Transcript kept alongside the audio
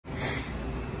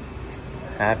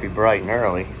happy bright and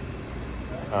early.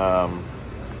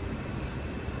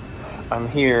 I'm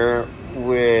here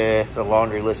with a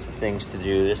laundry list of things to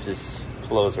do. This is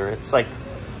closer. It's like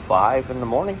 5 in the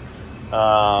morning.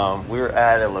 We're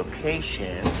at a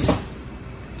location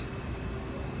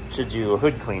to do a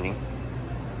hood cleaning.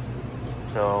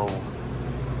 So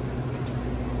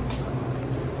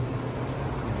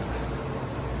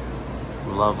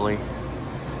lovely.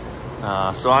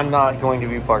 So I'm not going to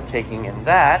be partaking in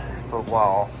that, but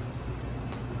while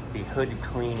the hood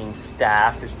cleaning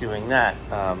staff is doing that,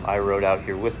 I rode out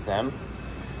here with them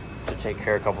to take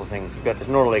care of a couple of things. We've got this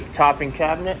Norlake topping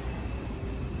cabinet,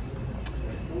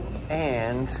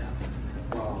 and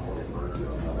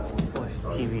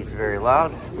TV is very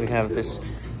loud. We have this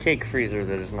cake freezer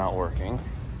that is not working.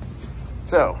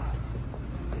 So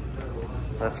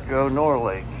let's go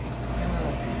Norlake.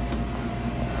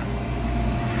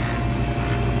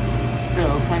 So,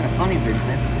 kind of funny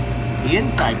business. The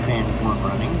inside fans weren't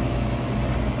running.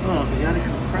 Well, we got a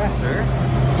compressor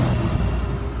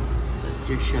that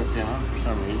just shut down for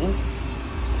some reason.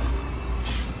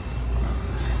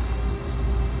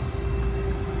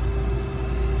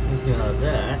 We got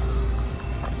that.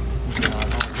 We got all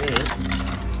this.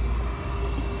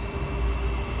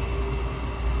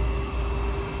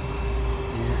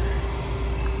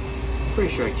 I'm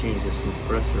pretty sure I changed this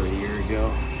compressor a year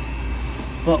ago.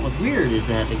 But what's weird is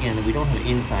that, again, we don't have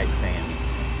inside fans.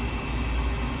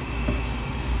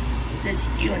 So this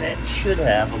unit should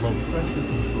have a low pressure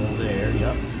control there,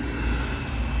 yep.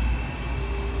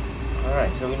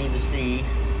 Alright, so we need to see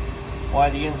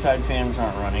why the inside fans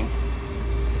aren't running.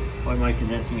 Why my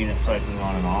condensing unit's cycling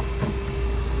on and off.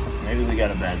 Maybe we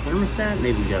got a bad thermostat,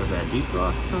 maybe we got a bad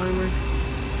defrost timer.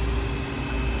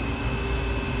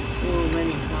 So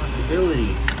many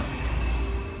possibilities.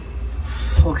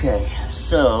 Okay,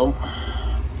 so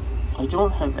I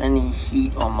don't have any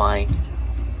heat on my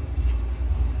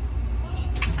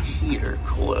heater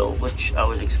coil, which I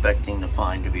was expecting to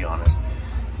find, to be honest.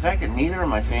 The fact that neither of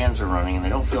my fans are running and they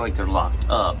don't feel like they're locked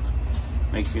up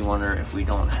makes me wonder if we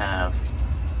don't have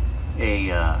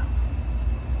a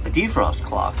defrost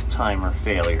clock timer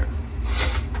failure.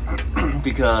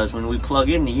 Because when we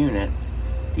plug in the unit,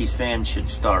 these fans should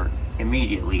start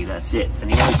immediately, that's it.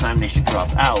 And the only time they should drop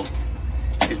out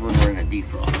is when we're in a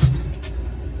defrost.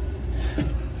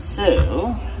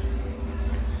 So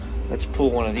let's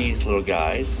pull one of these little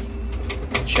guys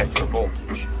and check for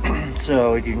voltage.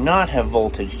 So we do not have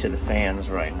voltage to the fans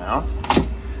right now.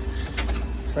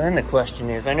 So then the question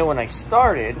is, I know when I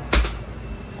started,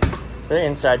 the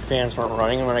inside fans weren't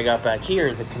running, and when I got back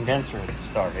here, the condenser had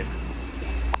started.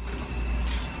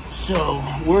 So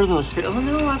were those? Oh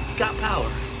no, I've got power.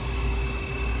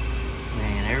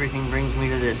 Man, everything brings me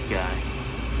to this guy.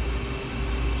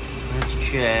 Let's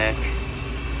check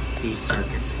these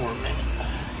circuits for a minute.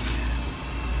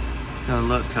 So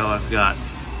look how I've got.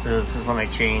 So this is when I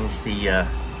changed the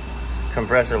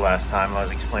compressor last time. I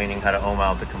was explaining how to ohm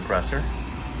out the compressor.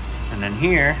 And then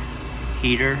here,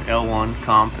 heater L1,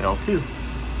 comp L2.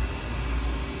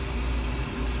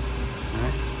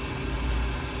 Alright.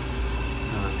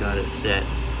 Now I've got it set.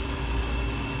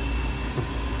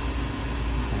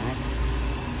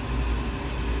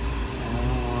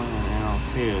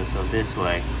 Too, so this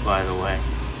way, by the way.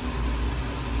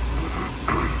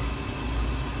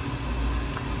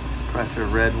 Compressor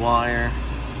red wire,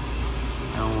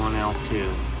 L1,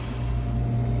 L2.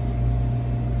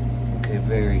 Okay,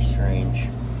 very strange.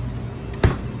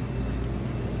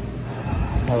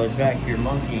 I was back here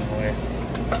monkeying with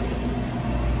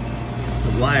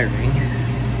the wiring,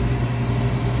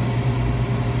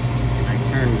 and I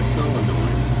turned the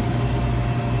solenoid,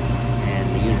 and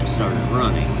the unit started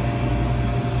running.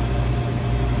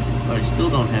 But I still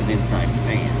don't have inside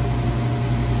fans.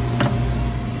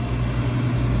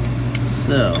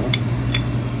 So,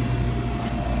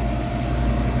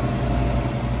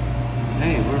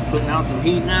 hey, we're putting out some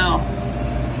heat now.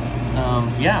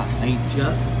 Yeah,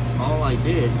 all I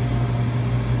did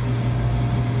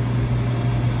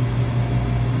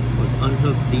was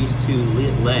unhook these two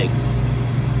legs.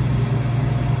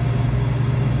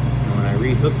 And when I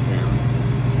rehooked them,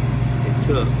 it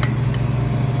took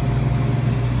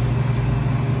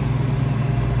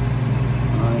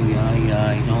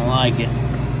I don't like it.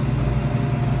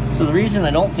 So the reason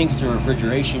I don't think it's a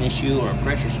refrigeration issue or a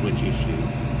pressure switch issue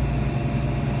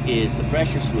is the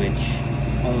pressure switch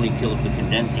only kills the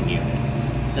condensing unit.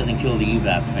 It doesn't kill the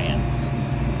evap fans.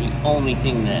 The only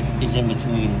thing that is in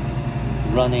between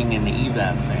running and the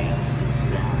evap fans is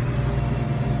that.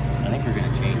 I think we're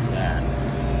going to change that.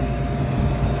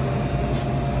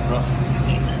 Russell,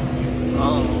 clean this.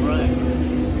 All right.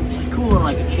 She's cooling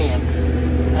like a champ.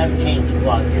 haven't changed the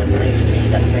clock yet. I need to change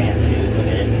that fan too. Look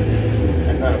at it.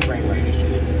 That's not a frame rate issue.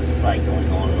 It's the cycling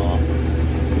on and off.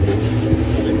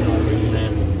 Those are garbage,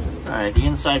 man. All right, the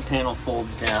inside panel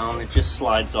folds down. It just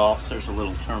slides off. There's a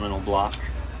little terminal block.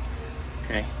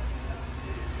 Okay.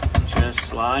 Just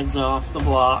slides off the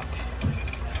block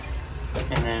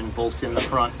and then bolts in the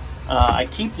front. I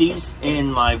keep these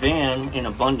in my van in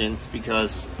abundance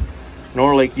because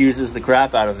Norlake uses the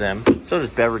crap out of them. So does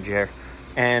Beverage Air.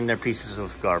 And they're pieces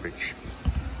of garbage.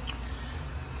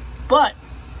 But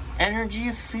energy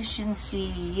efficiency,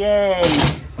 yay.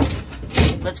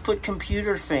 Let's put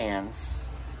computer fans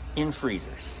in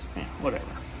freezers. Yeah,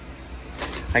 whatever.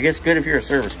 I guess good if you're a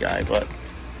service guy, but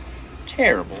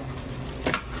terrible.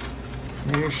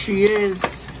 There she is.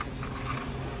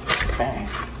 Bang.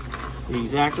 The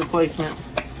exact replacement.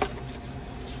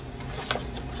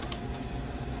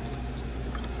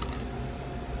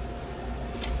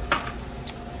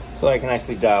 So I can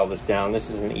actually dial this down.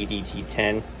 This is an EDT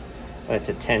 10. It's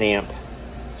a 10 amp.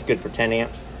 It's good for 10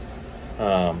 amps.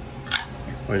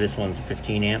 Where this one's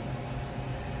 15 amp.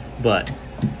 But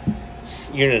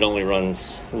this unit only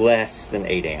runs less than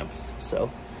 8 amps. So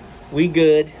we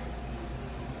good.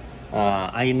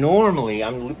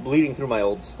 I'm bleeding through my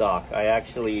old stock. I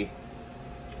actually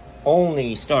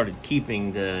only started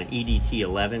keeping the EDT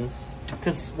 11s.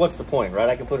 Because what's the point, right?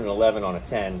 I can put an 11 on a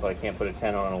 10, but I can't put a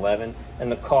 10 on an 11. And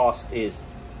the cost is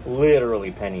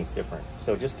literally pennies different.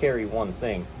 So just carry one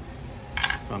thing.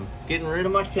 So I'm getting rid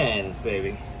of my 10s,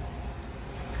 baby.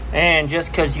 And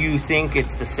just because you think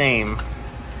it's the same,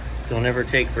 don't ever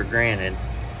take for granted.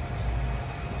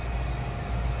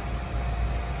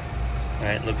 All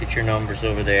right, look at your numbers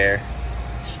over there.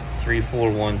 It's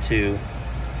 3412,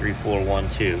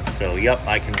 3412. So, yep,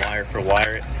 I can wire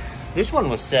it. This one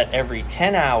was set every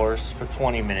 10 hours for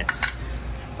 20 minutes.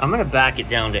 I'm gonna back it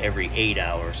down to every 8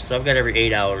 hours. So I've got every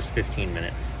 8 hours, 15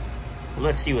 minutes. Well,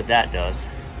 let's see what that does.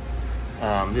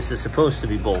 This is supposed to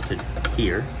be bolted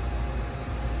here.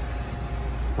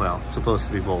 Well, it's supposed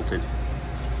to be bolted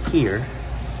here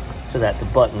so that the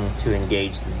button to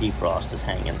engage the defrost is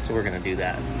hanging. So we're gonna do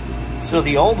that. So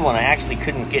the old one I actually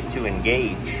couldn't get to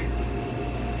engage.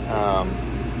 I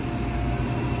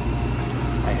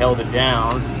held it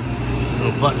down.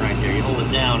 Little button right there, you hold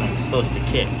it down and it's supposed to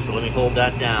kick. So let me hold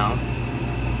that down.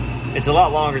 It's a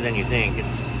lot longer than you think.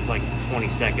 It's like 20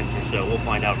 seconds or so. We'll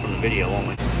find out from the video, won't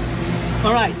we?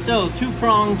 All right, so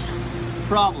two-pronged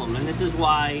problem, and this is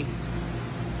why,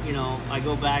 you know, I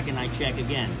go back and I check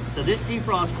again. So this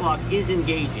defrost clock is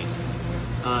engaging.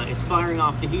 It's firing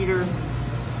off the heater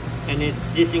and it's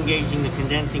disengaging the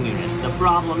condensing unit. The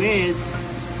problem is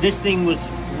this thing was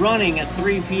running at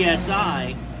 3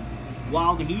 PSI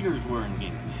while the heaters were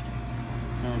engaged.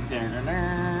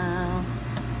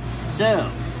 So,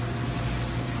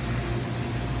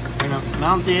 I'm gonna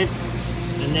mount this,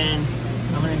 and then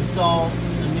I'm gonna install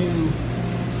the new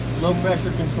low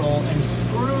pressure control and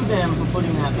screw them for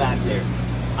putting that back there.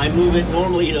 I move it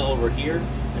normally to over here,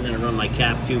 and then I run my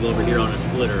cap tube over here on a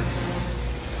splitter.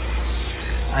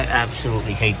 I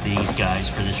absolutely hate these guys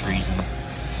for this reason.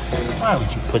 Why would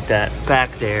you put that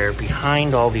back there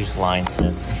behind all these line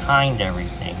sets, behind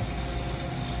everything?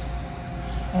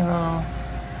 You know,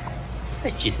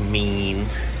 that's just mean.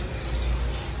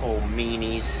 Oh,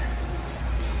 meanies.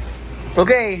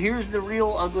 Okay, here's the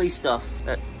real ugly stuff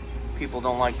that people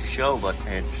don't like to show, but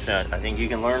it's I think you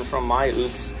can learn from my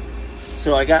oops.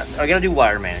 So I gotta do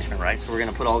wire management, right? So we're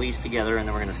gonna put all these together and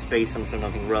then we're gonna space them so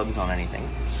nothing rubs on anything.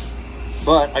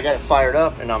 But I got it fired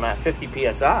up and I'm at 50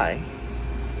 PSI.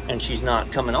 And she's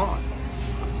not coming on.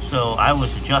 So I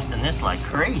was adjusting this like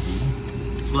crazy.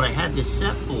 What I had this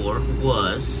set for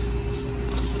was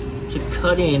to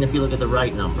cut in, if you look at the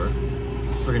right number,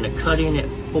 we're gonna cut in at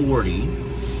 40,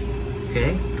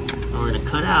 okay? And we're gonna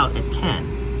cut out at 10.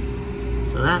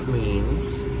 So that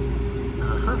means,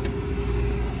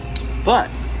 But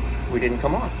we didn't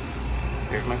come on.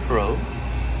 Here's my probe.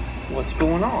 What's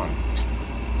going on?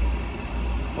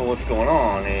 Well, what's going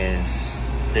on is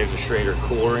there's a Schrader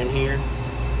core in here,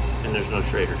 and there's no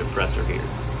Schrader depressor here.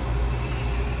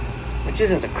 Which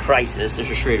isn't a crisis, there's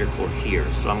a Schrader core here.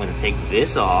 So I'm gonna take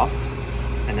this off,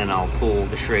 and then I'll pull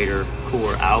the Schrader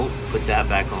core out, put that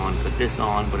back on, put this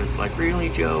on, but it's like, really,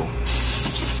 Joe?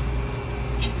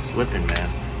 Slipping, man.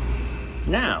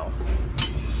 Now,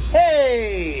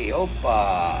 hey,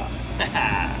 opa.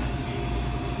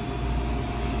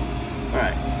 All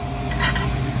right.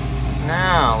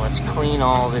 Now let's clean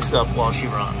all this up while she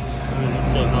runs.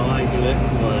 So how I do it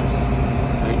was,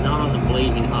 right, not on the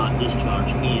blazing hot discharge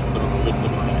in, but on the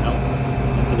liquid line out. I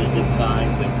put a zip tie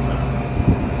with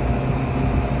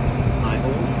eye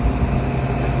holes.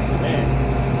 So then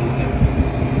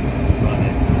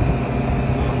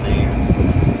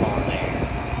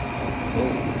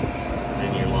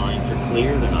And your lines are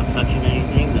clear, they're not touching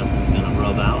anything, the